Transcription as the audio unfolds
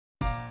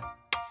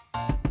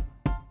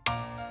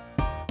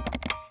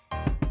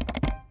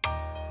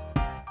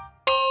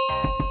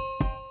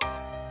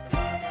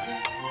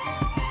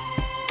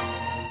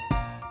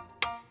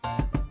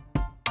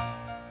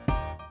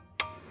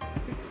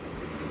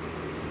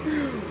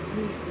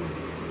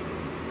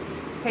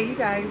Hey you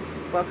guys,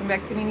 welcome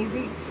back to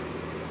NenesEats.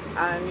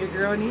 I'm your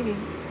girl Nene,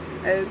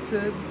 and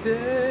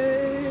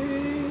today,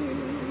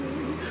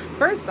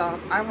 first off,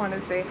 I want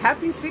to say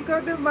happy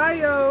Cinco de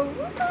Mayo.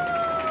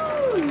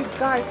 Woo! You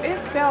guys, it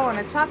fell on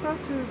a Taco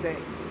Tuesday,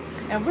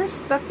 and we're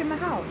stuck in the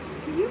house.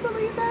 Can you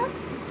believe that?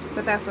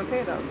 But that's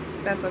okay though.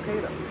 That's okay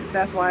though.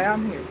 That's why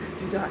I'm here.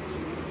 You guys,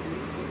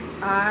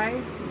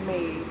 I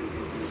made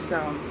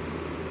some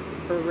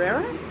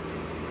Birria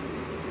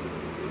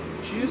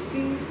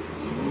juicy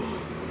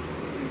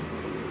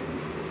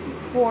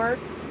pork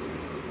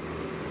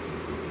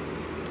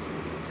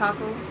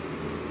tacos.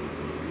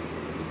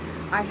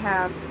 I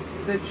have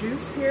the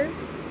juice here,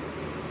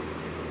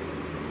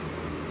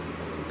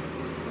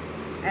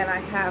 and I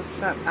have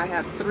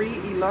 3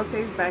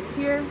 elotes back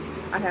here.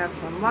 I have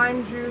some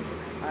lime juice.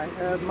 I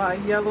have my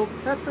yellow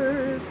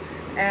peppers,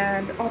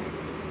 and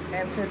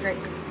to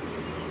drink.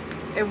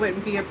 It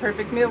wouldn't be a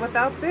perfect meal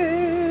without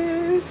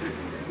this.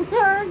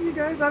 You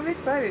guys, I'm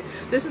excited.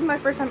 This is my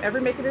first time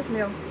ever making this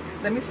meal.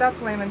 Let me stop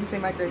playing. Let me say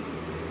my grace.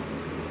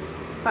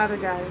 Father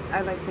God,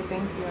 I'd like to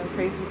thank you and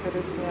praise you for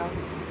this meal.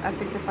 I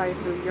sanctify you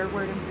through your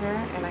word and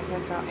prayer, and I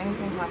cast out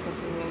anything hostile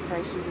to me in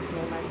Christ Jesus'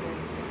 name I pray.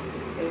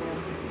 Amen.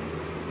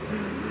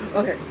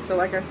 Okay, so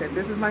like I said,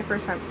 this is my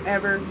first time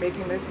ever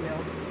making this meal.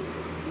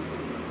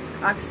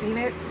 I've seen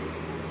it,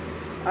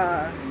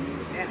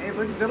 and it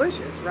looks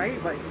delicious,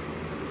 right? Like,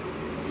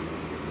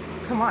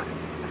 come on.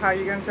 How are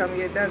you going to tell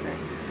me it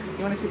doesn't?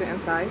 You want to see the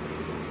inside?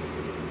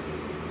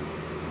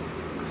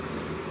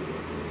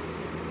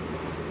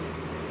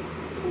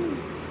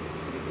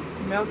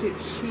 Melted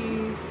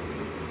cheese,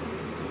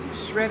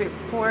 shredded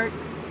pork,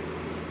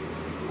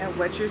 and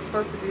what you're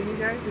supposed to do, you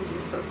guys, is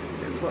you're supposed to do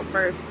this. Well,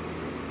 first,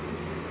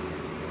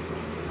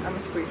 I'm going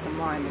to squeeze some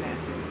lime in it.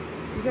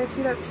 You guys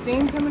see that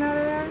steam coming out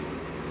of there?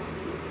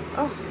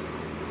 Oh,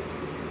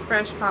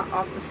 fresh, hot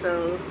off the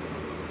stove.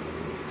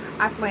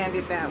 I planned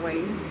it that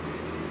way.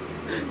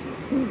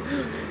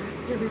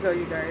 Here we go,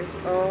 you guys.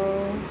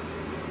 Oh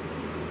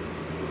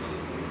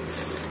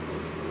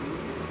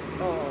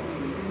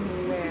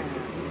man,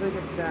 look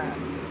at that.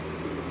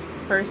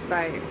 First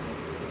bite.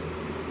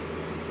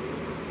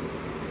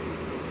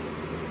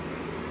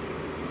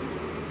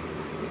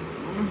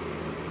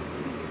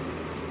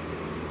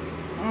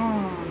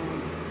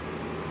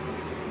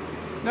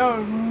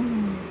 No,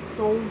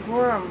 so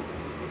good.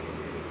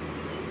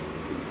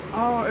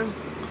 Oh,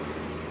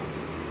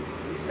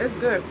 it's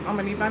good. I'm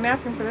gonna need my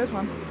napkin for this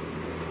one.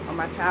 On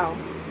my towel.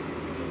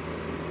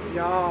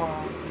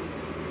 Y'all,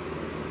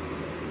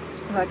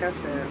 like I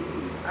said,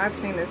 I've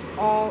seen this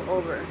all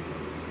over,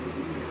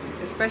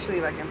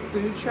 especially like in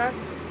food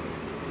trucks.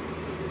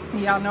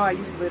 Y'all know I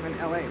used to live in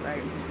LA,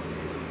 right?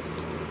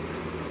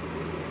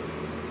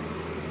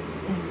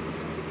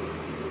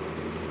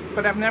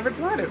 But I've never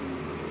tried it.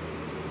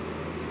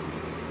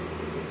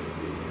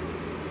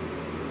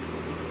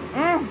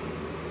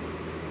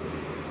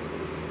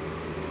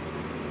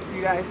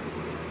 You guys,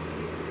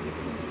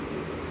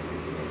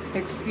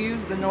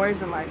 excuse the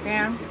noise of my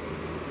fan.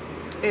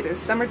 It is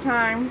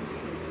summertime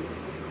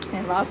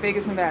in Las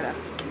Vegas, Nevada.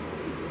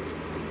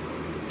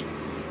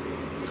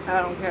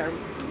 I don't care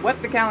what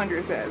the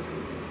calendar says.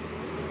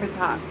 It's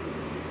hot.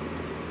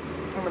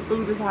 And the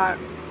food is hot.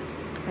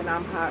 And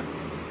I'm hot.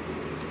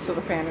 So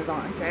the fan is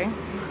on, okay?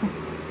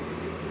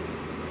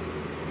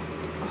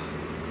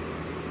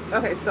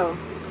 Okay, so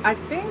I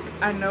think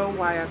I know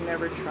why I've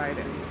never tried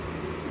it.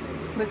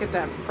 Look at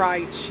that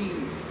fried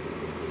cheese.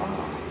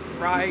 Oh,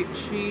 fried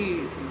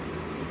cheese.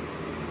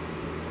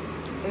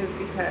 Is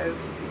because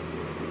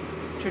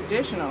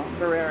traditional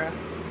Birria,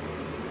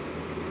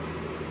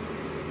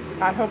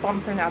 I hope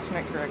I'm pronouncing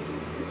it correctly,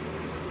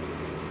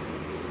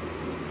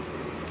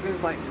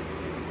 is like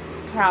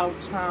cow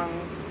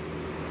tongue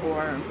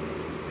or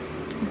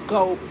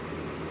goat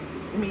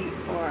meat,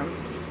 or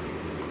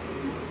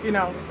you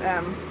know,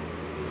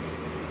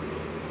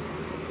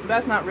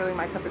 that's not really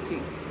my cup of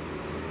tea.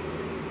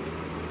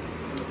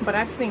 But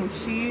I've seen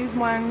cheese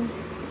ones.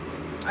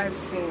 I've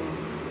seen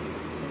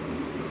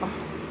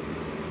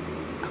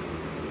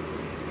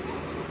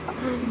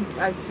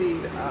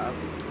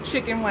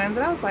chicken ones,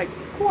 and I was like,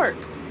 pork.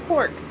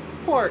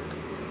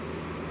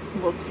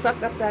 Will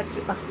suck up that.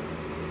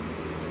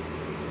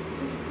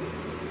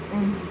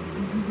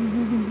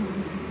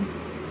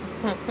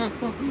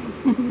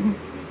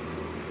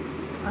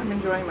 I'm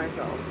enjoying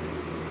myself.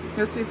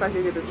 Let's see if I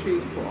can get a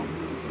cheese pull.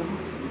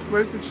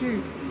 Where's the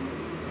cheese?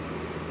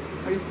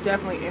 It's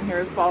definitely in here.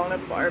 It's falling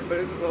apart, but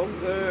it's so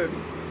good.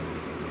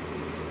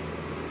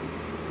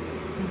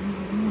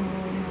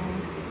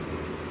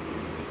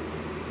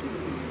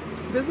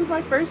 This is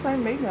my first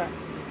time making that.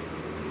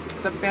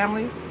 The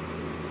family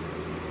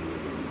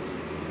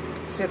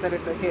said that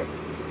it's a hit.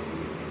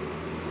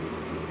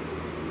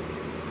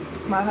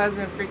 My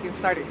husband freaking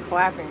started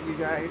clapping, you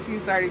guys.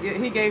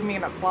 He gave me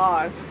an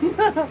applause.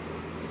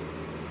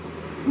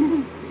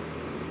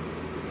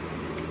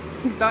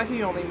 He thought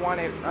he only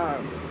wanted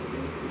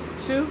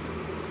 2,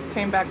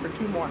 came back for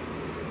 2 more.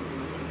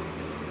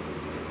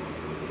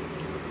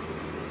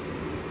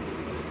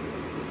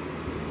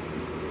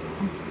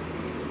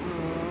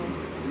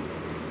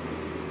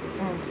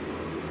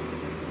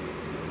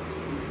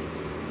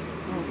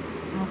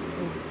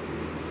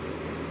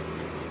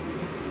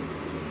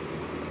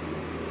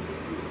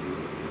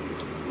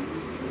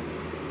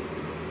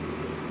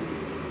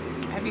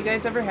 Have you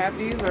guys ever had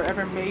these or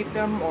ever made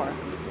them, or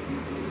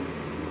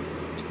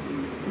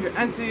your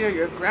auntie or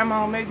your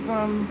grandma makes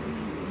them,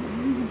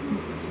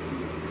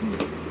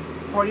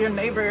 or your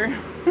neighbor?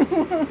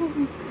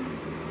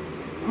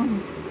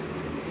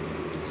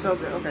 So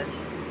good. Okay,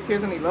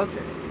 here's an elote.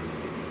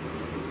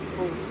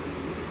 Ooh.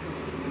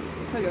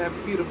 Look at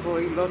that beautiful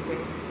elote.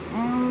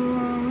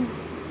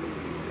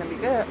 Gonna be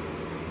good.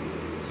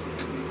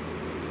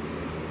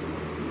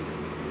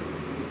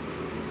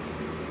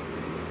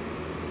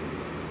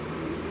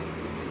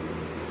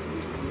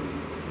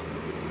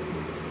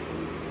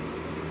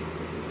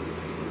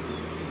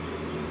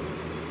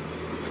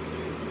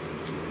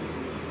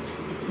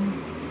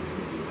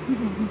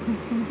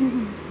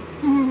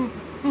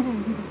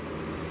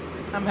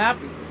 I'm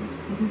happy.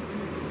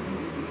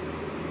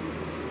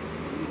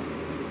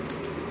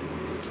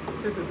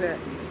 This is it.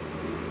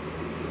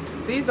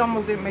 These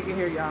almost didn't make it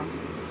here, y'all.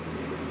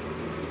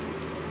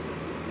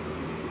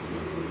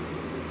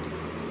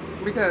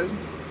 Because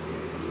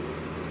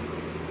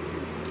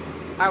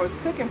I was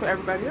cooking for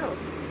everybody else.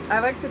 I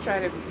like to try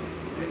to,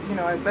 you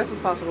know, as best as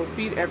possible,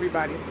 feed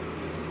everybody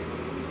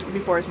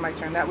before it's my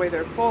turn. That way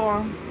they're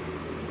full.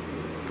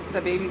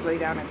 The babies lay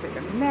down and take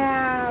a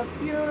nap.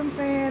 You know what I'm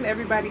saying?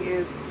 Everybody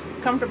is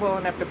comfortable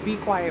enough to be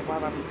quiet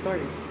while I'm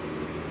recording.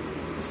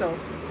 So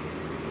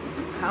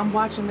I'm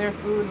watching their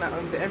food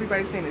and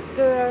everybody's saying it's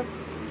good.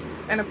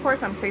 And of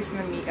course I'm tasting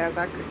the meat as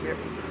I cook it.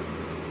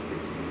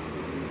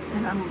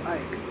 And I'm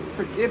like,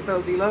 forget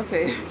those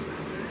elotes.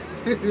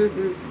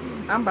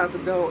 I'm about to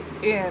go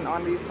in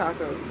on these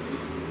tacos.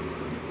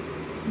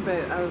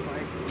 But I was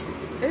like,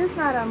 it's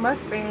not a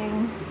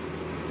mukbang.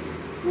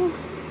 Ooh,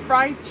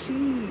 fried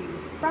cheese.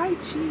 Fried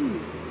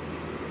cheese.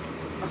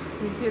 Oh,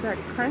 you hear that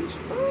crunch?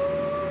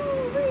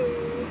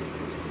 Ooh-wee.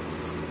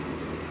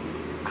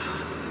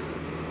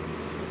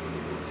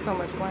 So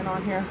much going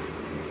on here.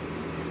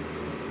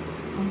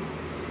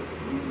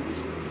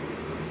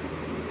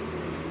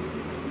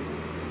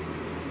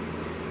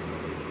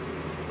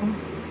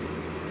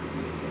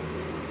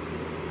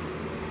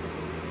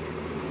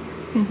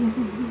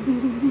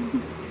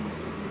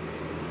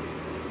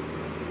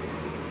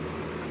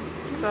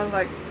 So I was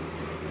like,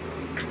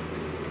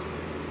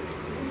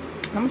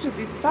 I'm gonna just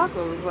eat the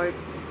tacos. Like,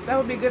 that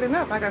would be good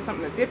enough. I got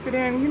something to dip it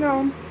in, you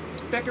know,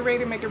 decorate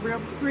it, make it real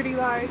pretty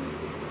like.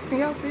 Can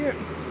y'all see it?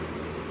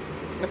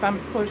 If I'm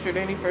push it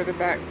any further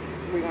back,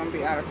 we're gonna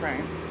be out of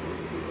frame.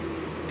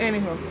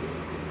 Anywho,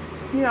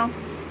 you know.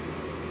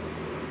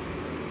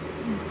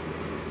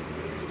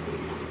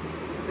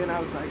 Then I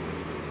was like,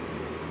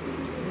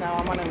 no,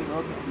 I want an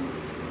elote.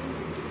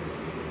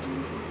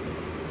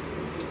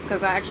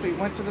 Because I actually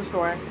went to the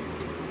store,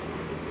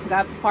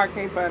 got the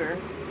parquet butter.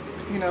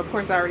 You know, of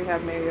course I already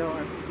have mayo,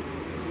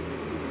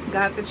 and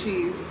got the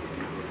cheese.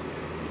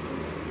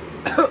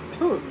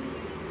 Ooh.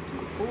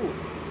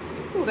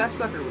 Ooh, that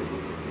sucker was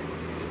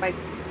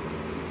spicy.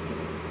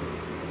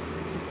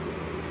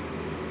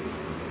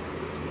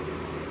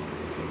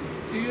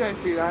 Do you guys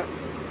see that?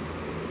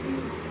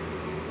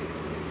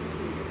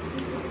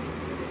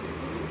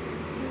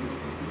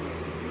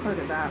 Look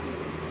at that.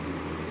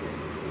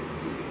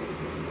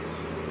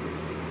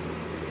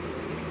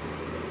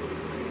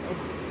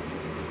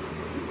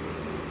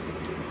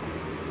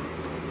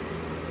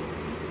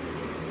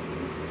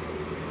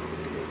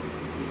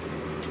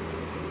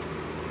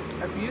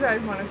 If you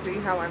guys want to see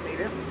how I made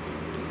it,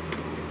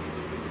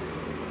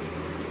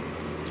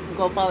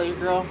 go follow your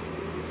girl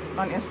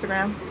on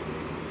Instagram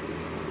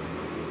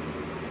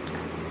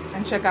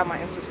and check out my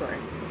Insta story.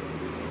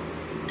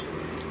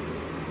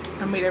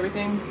 I made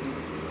everything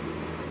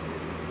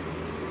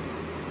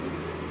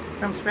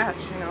from scratch,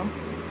 you know,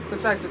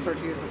 besides the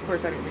tortillas. Of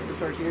course I didn't make the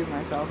tortillas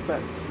myself,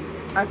 but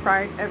I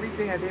fried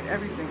everything. I did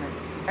everything, like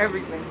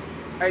everything.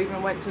 I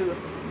even went to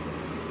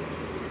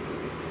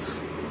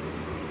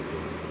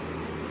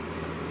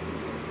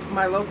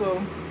my local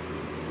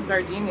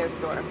gardenia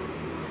store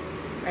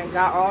and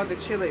got all the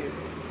chilies.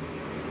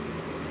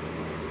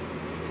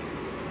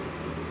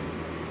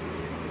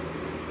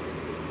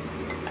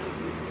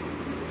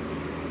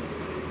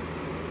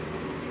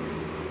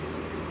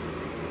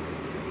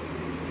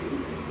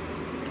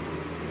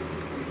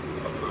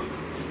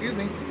 Excuse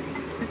me.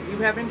 If you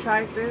haven't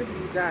tried this,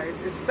 you guys,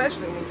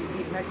 especially when you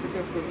eat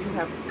Mexican food, you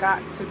have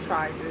got to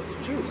try this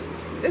juice.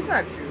 It's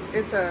not juice,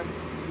 it's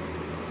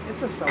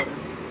a soda.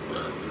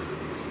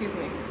 Excuse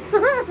me.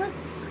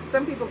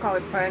 Some people call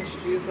it punch,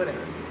 juice,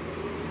 whatever.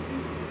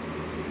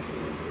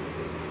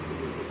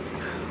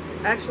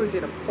 I actually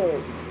did a poll.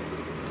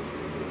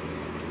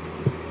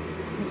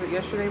 Was it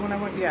yesterday when I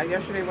went? Yeah,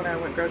 yesterday when I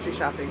went grocery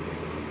shopping.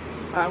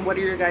 What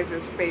are your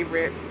guys'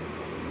 favorite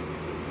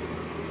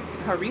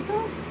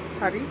Jarritos?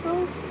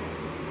 Jarritos?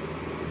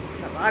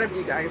 A lot of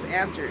you guys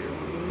answered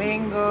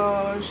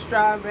mango,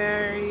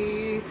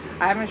 strawberry.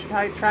 I haven't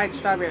tried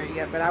strawberry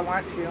yet, but I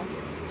want to.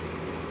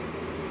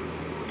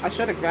 I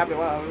should have grabbed it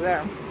while I was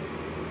there.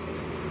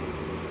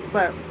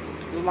 But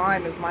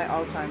lime is my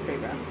all-time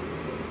favorite.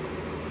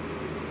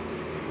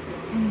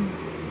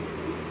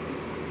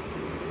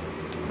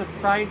 The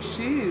fried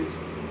cheese.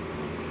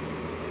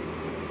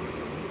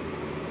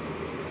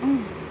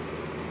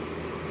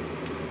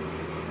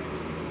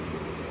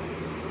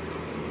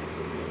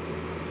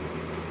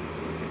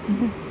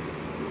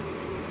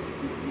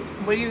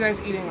 What are you guys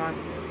eating on?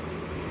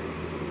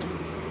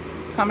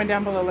 Comment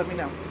down below, let me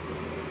know.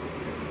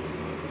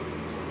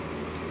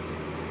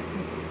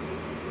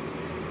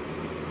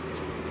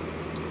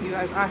 You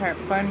guys, I had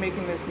fun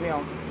making this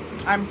meal.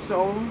 I'm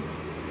so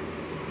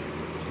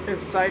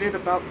excited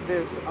about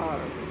this,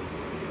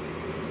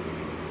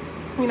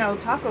 you know,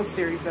 taco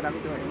series that I'm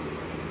doing.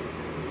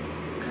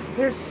 Because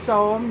there's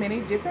so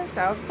many different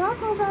styles of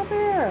tacos out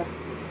there.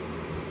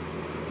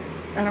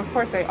 And of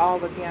course, they all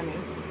look yummy.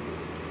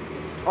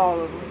 All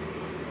of them.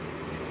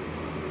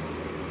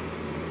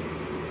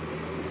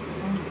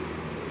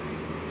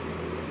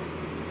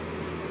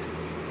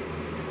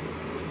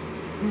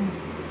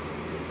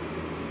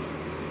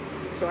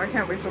 So I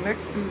can't wait till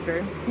next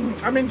Tuesday.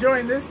 I'm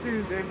enjoying this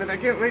Tuesday, but I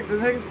can't wait till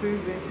next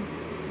Tuesday.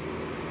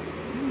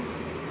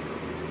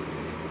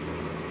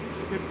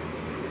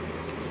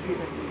 Excuse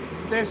me.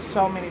 There's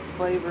so many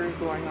flavors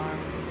going on.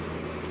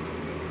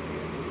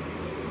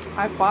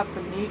 I bought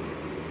the meat.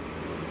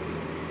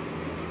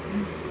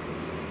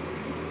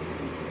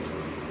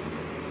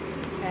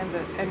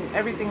 And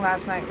everything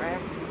last night, right?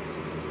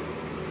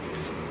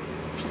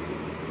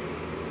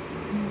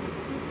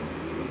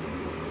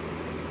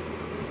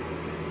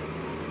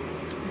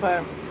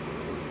 But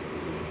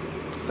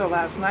so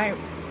last night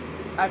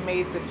I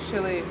made the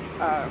chili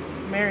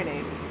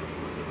marinade.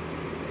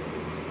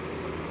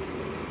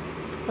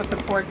 Put the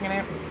pork in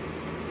it.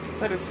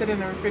 Let it sit in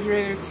the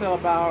refrigerator till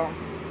about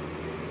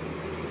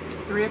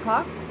 3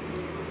 o'clock.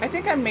 I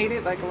think I made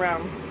it like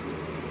around,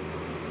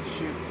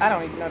 shoot, I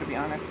don't even know, to be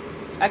honest.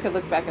 I could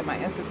look back at my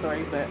Insta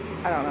story, but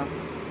I don't know.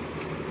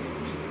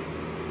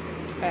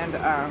 And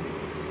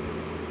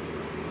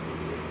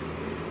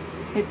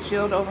it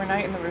chilled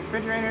overnight in the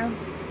refrigerator.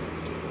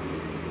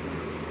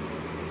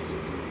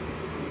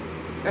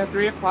 At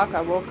 3 o'clock,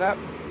 I woke up,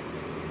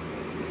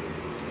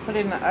 put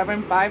it in the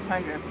oven,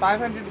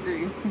 500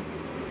 degrees.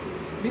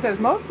 Because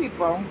most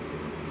people,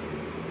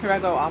 here I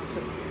go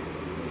opposite,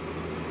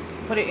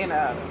 put it in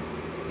a,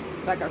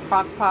 like a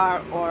crock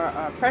pot or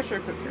a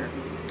pressure cooker.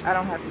 I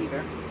don't have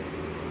either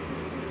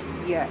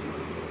yet.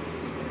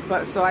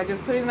 But so I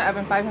just put it in the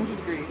oven, 500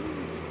 degrees,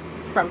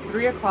 from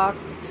 3 o'clock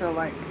till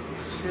like,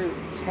 shoot,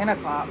 10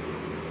 o'clock.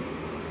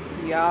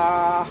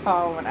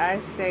 Y'all, when I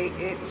say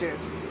it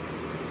just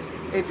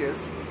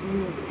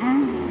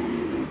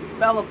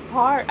fell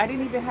apart. I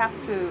didn't even have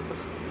to.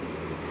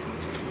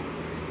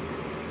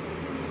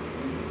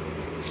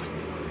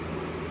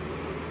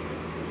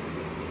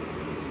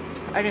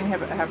 I didn't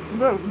have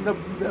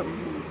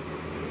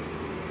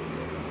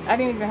I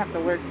didn't even have to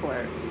work for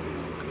it.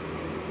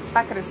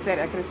 I could have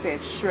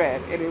said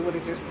shred, and it would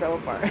have just fell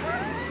apart.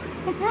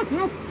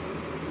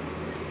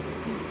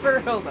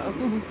 For real though.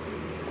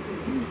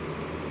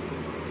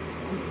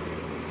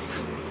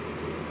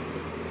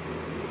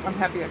 I'm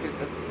happy I did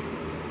this.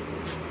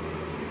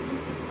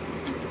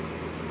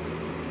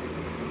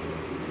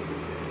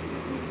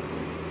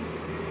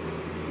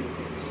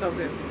 So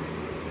good.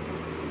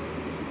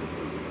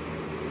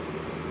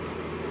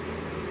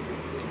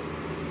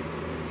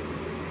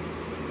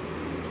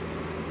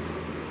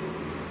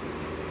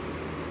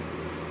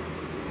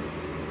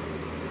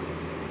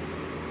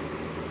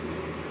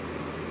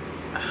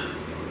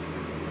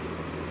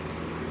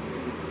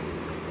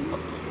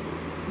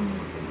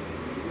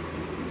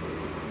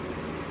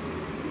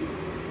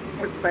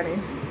 It's funny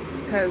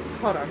because,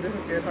 hold on, this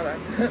is good, hold on.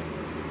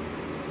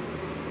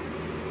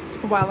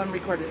 While I'm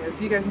recording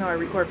this, you guys know I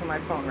record from my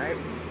phone, right?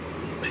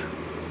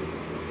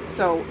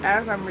 So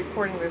as I'm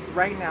recording this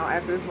right now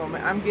at this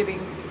moment, I'm getting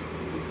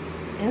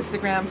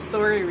Instagram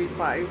story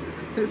replies.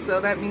 So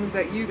that means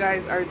that you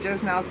guys are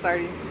just now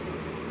starting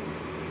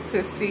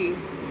to see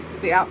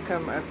the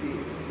outcome of these.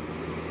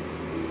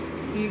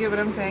 Do you get what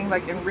I'm saying?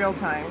 Like in real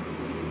time.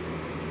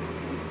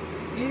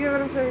 You get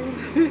what I'm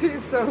saying?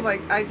 So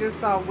like I just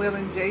saw Will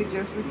and Jay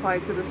just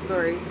replied to the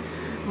story.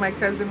 My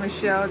cousin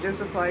Michelle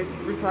just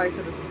replied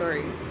to the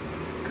story.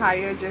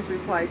 Kaya just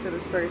replied to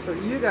the story. So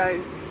you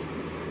guys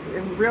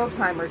in real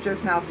time are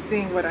just now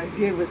seeing what I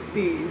did with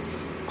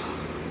these.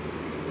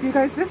 You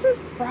guys, this is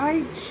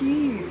fried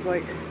cheese.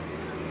 Like,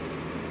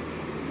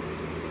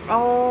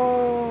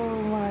 oh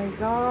my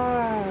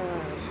gosh.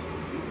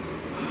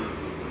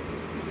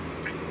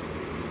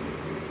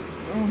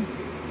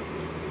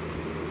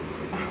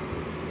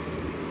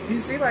 You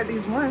see why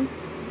these won?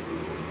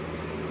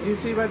 You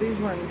see why these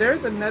won?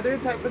 There's another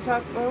type of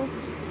taco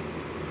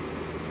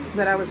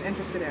that I was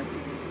interested in.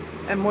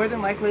 And more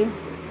than likely,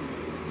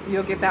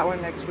 you'll get that one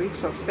next week.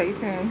 So stay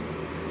tuned.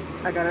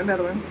 I got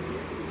another one.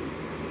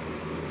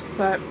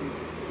 But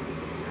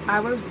I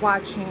was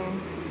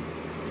watching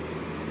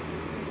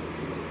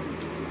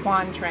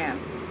Quan Tran.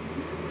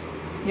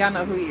 Y'all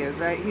know who he is,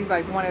 right? He's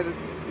like one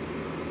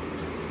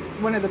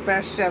of the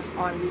best chefs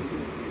on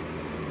YouTube.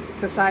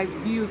 Besides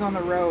Views on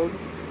the Road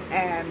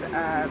and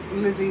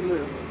Lizzie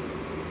Lou.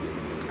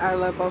 I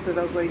love both of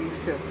those ladies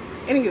too.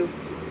 Anywho,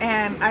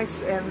 And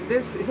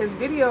his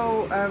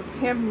video of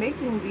him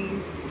making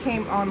these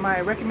came on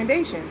my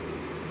recommendations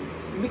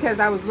because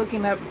I was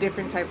looking up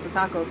different types of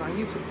tacos on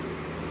YouTube.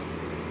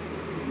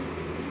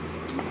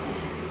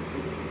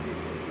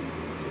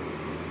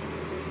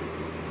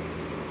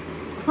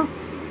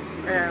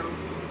 And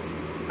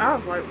I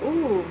was like,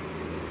 ooh,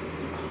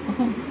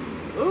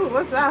 ooh,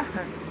 what's that?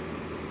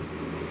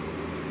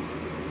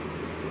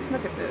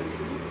 Look at this.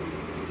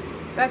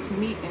 That's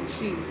meat and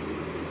cheese.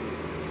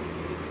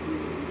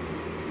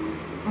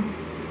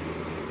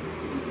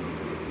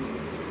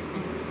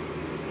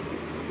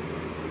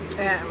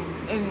 And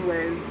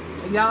anyways,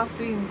 y'all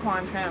seen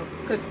Quan Tran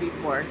cook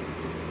before,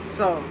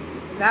 so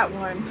that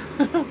one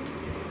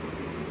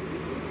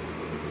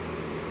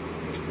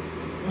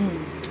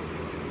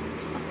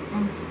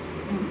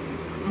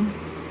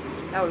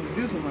that was a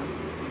juicy one.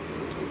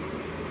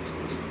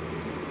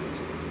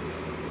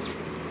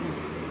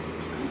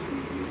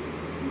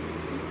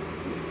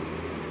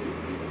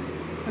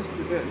 Let's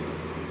do this.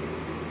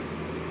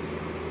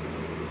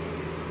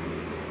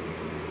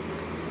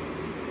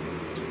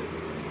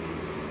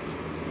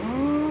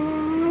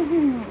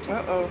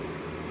 Uh-oh.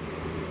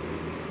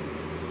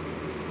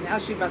 Now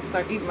she about to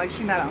start eating like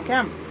she's not on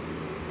camera.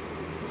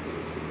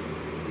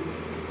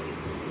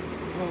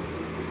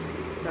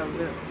 That was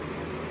it.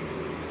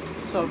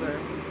 So good.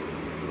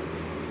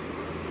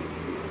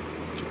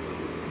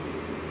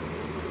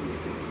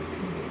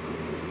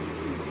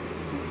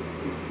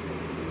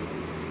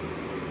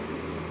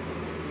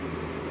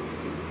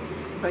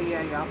 But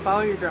yeah, y'all,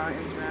 follow your girl on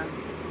Instagram.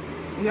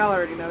 Y'all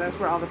already know that's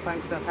where all the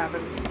fun stuff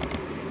happens.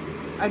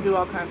 I do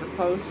all kinds of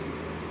posts.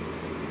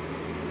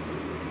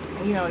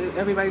 You know,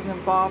 everybody's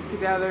involved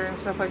together and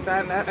stuff like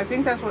that. And I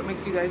think that's what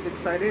makes you guys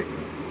excited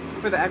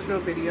for the actual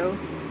video.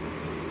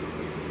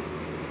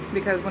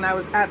 Because when I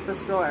was at the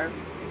store,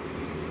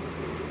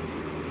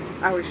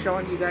 I was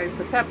showing you guys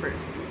the peppers.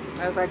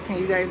 I was like, can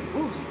you guys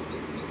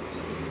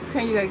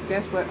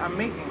guess what I'm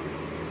making?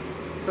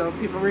 So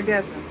people were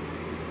guessing.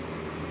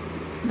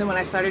 Then when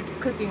I started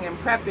cooking and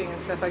prepping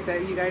and stuff like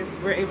that, you guys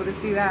were able to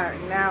see that.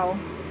 And now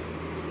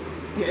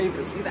you're able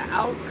to see the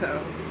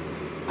outcome.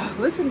 Oh,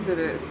 listen to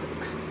this.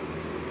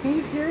 Can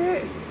you hear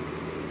it?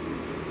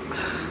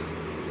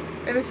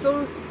 And it's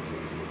so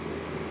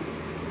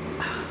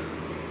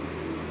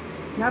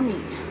yummy.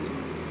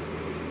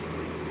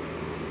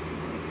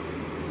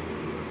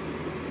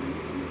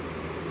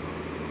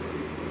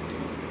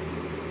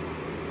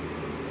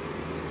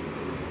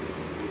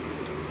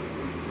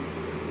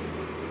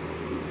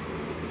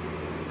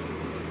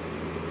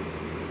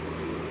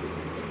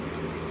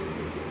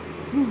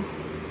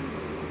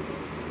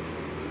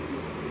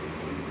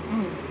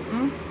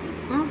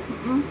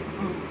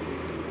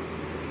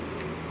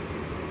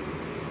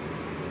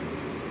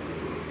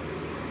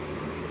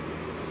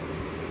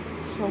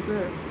 So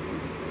good.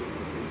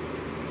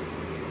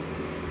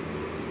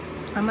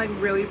 I'm like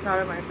really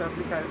proud of myself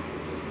because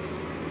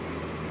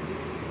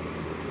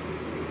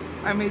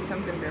I made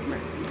something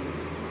different.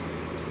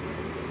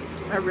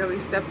 I really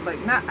stepped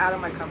like not out of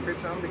my comfort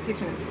zone. The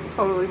kitchen is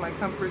totally my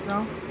comfort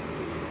zone.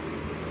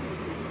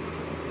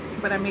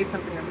 But I made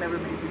something I've never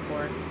made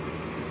before.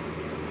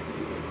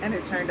 And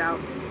it turned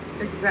out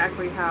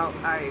exactly how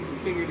I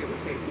figured it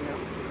would taste, you know.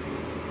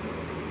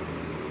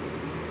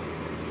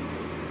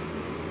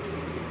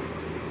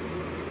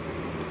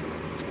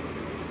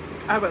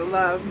 I would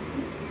love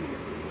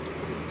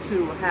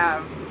to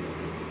have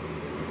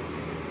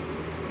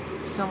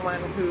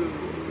someone who,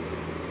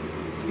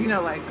 you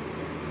know, like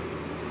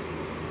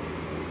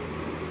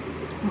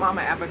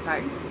Mama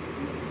Appetite,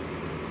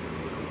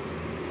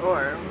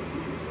 or,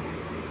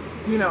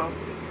 you know,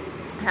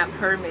 have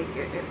her make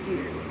it and eat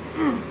it.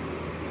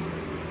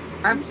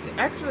 I've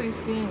actually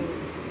seen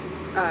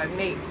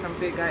Nate from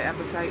Big Guy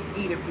Appetite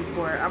eat it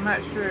before. I'm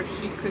not sure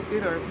if she cooked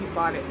it or if he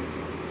bought it,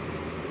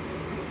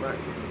 but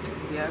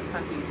yeah, it's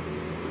hunty.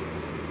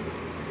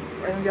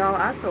 And y'all,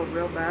 I feel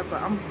real bad,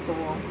 but I'm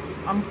full.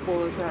 I'm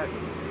full as heck.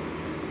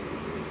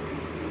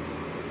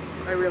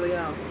 I really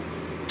am.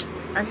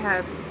 I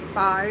had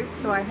 5,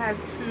 so I had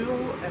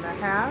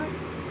 2.5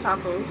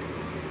 tacos.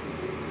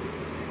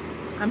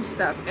 I'm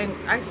stuffed, and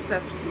I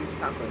stuffed these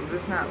tacos.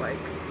 It's not like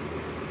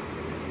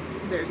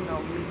there's no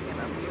meat in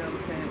them, you know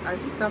what I'm saying? I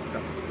stuffed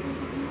them.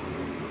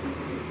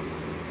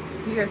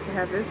 You guys can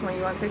have this one.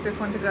 You want to take this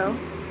one to go?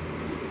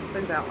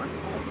 Look at that one.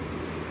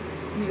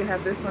 You can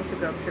have this one to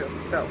go too.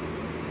 So,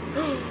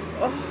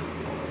 oh,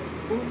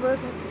 look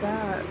at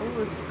that.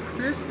 Oh, it's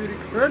crispy and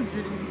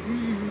crunchy.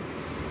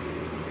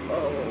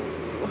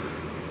 Oh,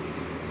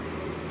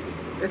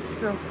 it's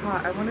still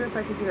hot. I wonder if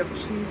I could get a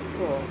cheese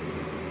pull.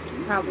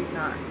 Probably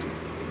not.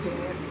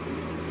 Dang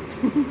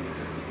it.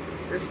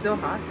 It's still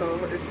hot though.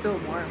 It's still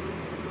warm.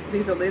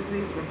 These olives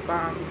were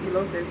bomb.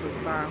 Elotes was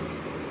bomb.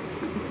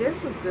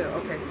 This was good.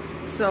 Okay,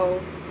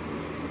 so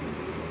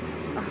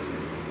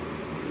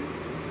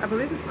I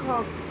believe it's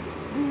called.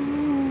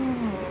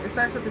 It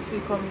starts with the C.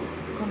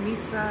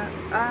 Comisa.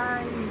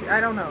 I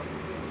don't know.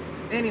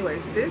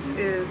 Anyways, this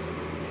is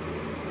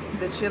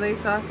the chili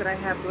sauce that I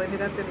have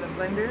blended up in the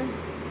blender,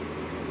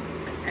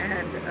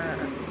 and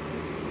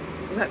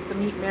let the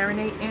meat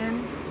marinate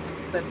in,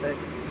 let the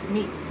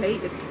meat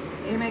bake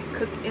in it,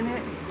 cook in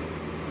it,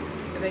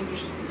 and then you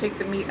take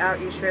the meat out,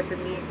 you shred the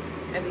meat,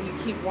 and then you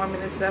keep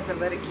warming this up and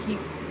let it keep,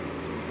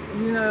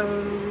 you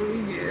know,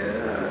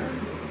 yeah.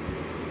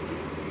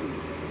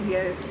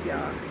 Yes,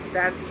 y'all,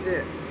 that's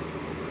this.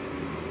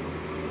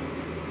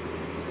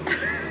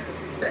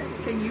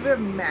 Can you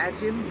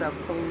imagine the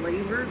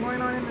flavor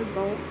going on in this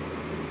bowl?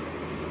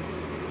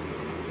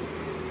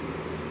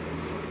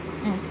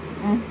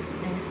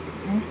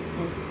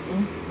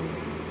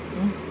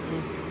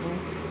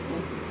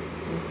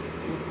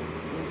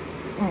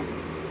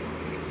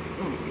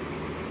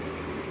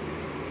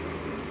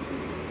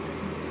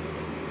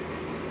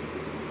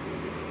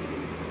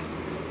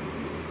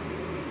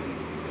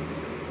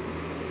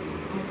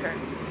 Okay,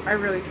 I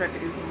really tried to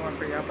do some more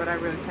for y'all, but I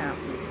really can't.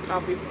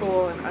 I'll be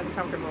full and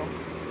uncomfortable.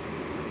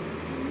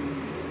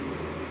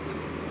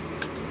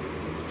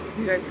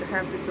 You guys can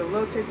have this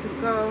elote to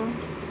go.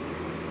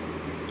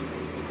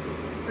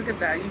 Look at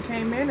that. You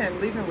came in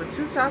and leaving with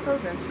 2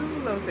 tacos and 2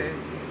 elotes.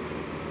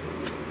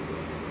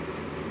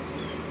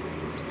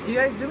 You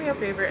guys do me a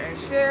favor and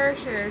share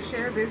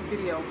this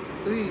video.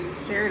 Please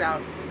share it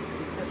out.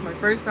 It's my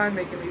first time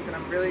making these and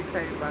I'm really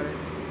excited about it.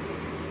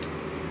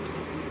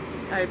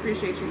 I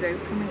appreciate you guys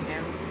coming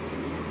in.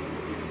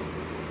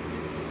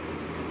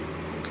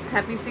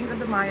 Happy Cinco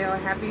de Mayo.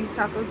 Happy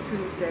Taco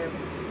Tuesday.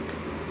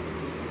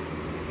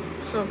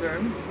 So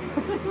good.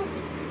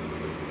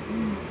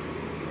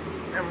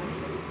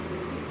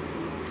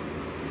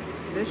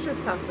 This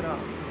just tops it off.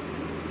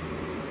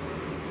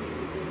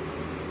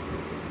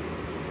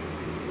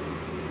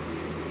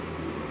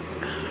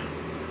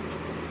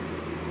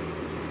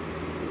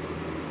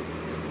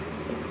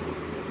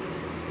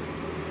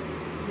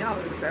 Y'all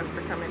are the best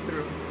for coming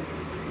through.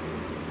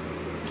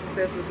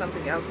 This is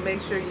something else.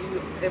 Make sure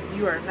you, if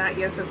you are not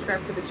yet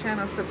subscribed to the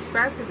channel,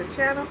 subscribe to the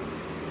channel.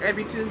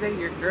 Every Tuesday,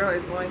 your girl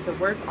is going to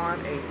work on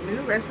a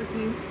new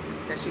recipe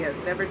that she has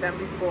never done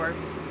before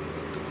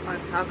on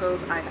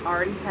tacos. I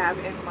already have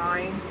in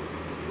mind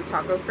the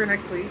tacos for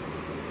next week.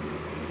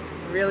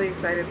 I'm really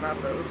excited about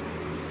those.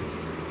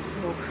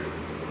 So,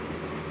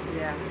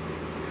 yeah.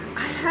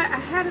 I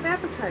had an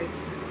appetite.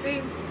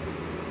 See,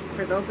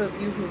 for those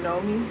of you who know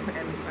me,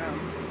 and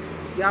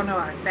y'all know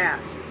I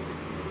fast.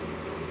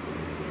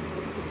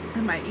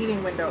 And my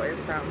eating window is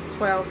from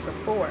 12 to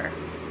 4.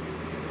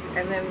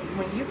 And then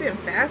when you've been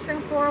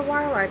fasting for a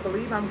while, I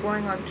believe I'm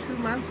going on 2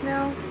 months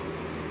now,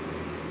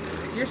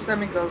 your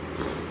stomach goes,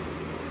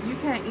 you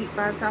can't eat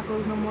 5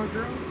 tacos no more,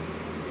 girl.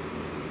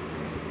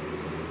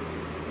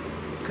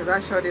 Because I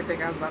sure didn't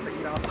think I was about to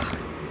eat all 5.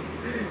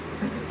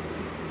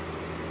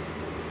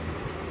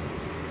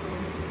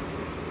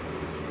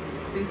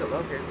 These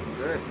elotes are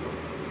good.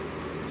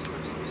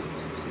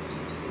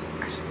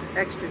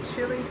 Extra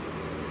chili.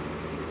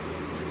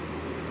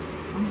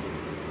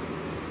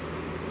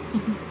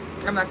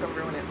 I'm not gonna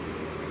ruin it.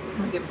 I'm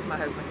gonna give it to my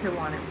husband. He'll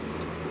want it.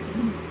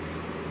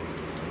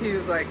 He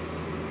was like,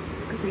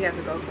 because he had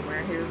to go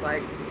somewhere. He was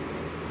like,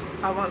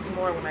 I want some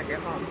more when I get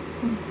home.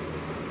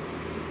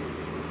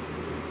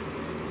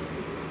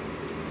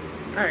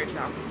 Alright,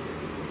 y'all.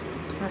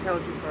 I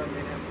held you for a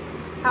minute.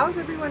 How's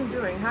everyone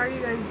doing? How are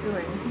you guys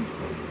doing?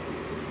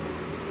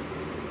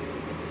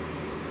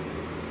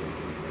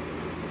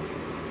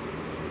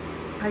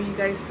 Are you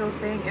guys still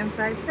staying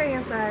inside? Stay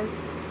inside.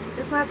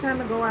 It's not time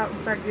to go out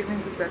and start getting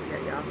into stuff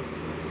yet, y'all.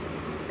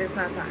 It's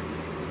not time.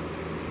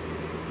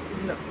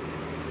 No.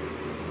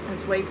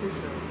 It's way too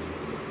soon.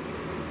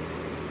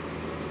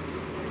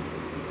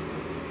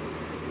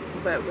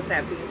 But with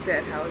that being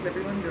said, how is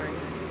everyone doing?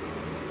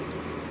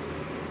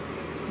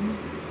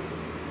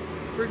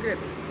 We're good.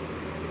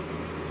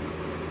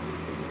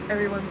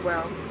 Everyone's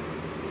well.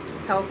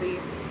 Healthy.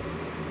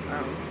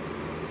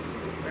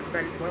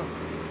 Everybody's well.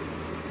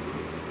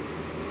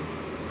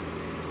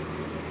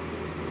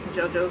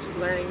 JoJo's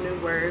learning new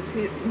words.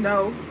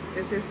 No,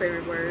 it's his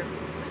favorite word.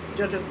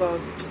 JoJo's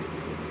both.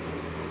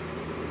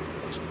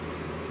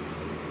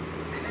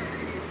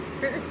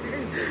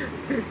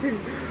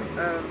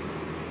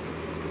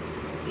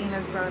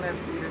 Ina's grown up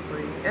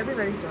beautifully.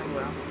 Everybody's doing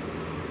well.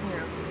 You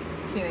know,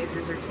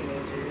 teenagers are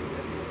teenagers.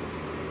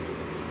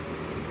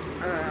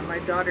 My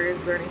daughter is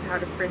learning how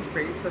to French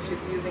braid, so she's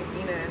using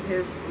Ina and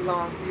his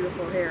long,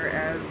 beautiful hair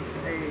as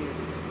a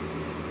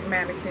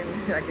mannequin,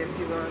 I guess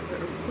you will.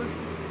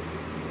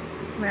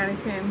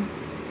 Mannequin.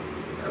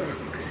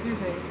 Excuse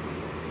me.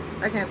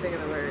 I can't think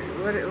of the word.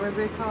 What are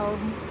they called?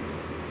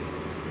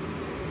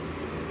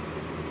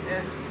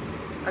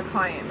 A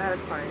client, not a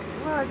client.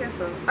 Well, I guess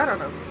so. I don't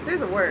know.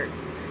 There's a word.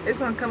 It's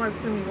gonna come up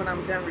to me when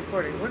I'm done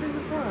recording. What is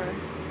it called?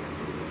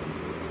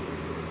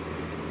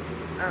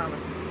 I don't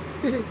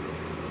know.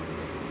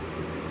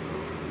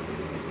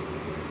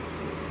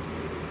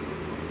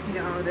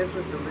 Yo, this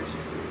was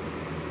delicious.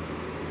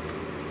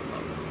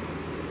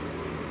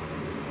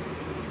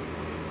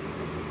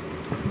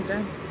 I'm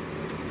done.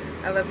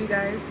 I love you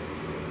guys.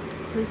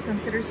 Please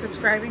consider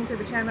subscribing to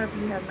the channel if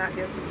you have not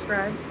yet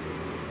subscribed.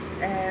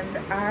 And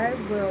I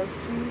will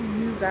see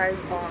you guys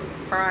on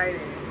Friday.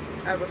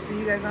 I will see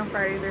you guys on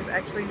Friday. There's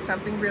actually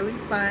something really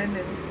fun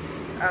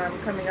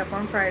and coming up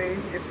on Friday.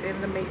 It's in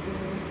the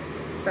making,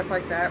 stuff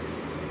like that.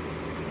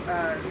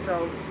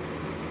 So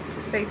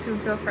stay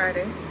tuned till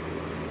Friday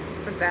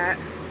for that.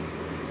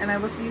 And I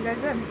will see you guys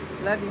then.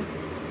 Love you.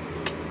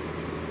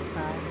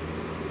 Bye.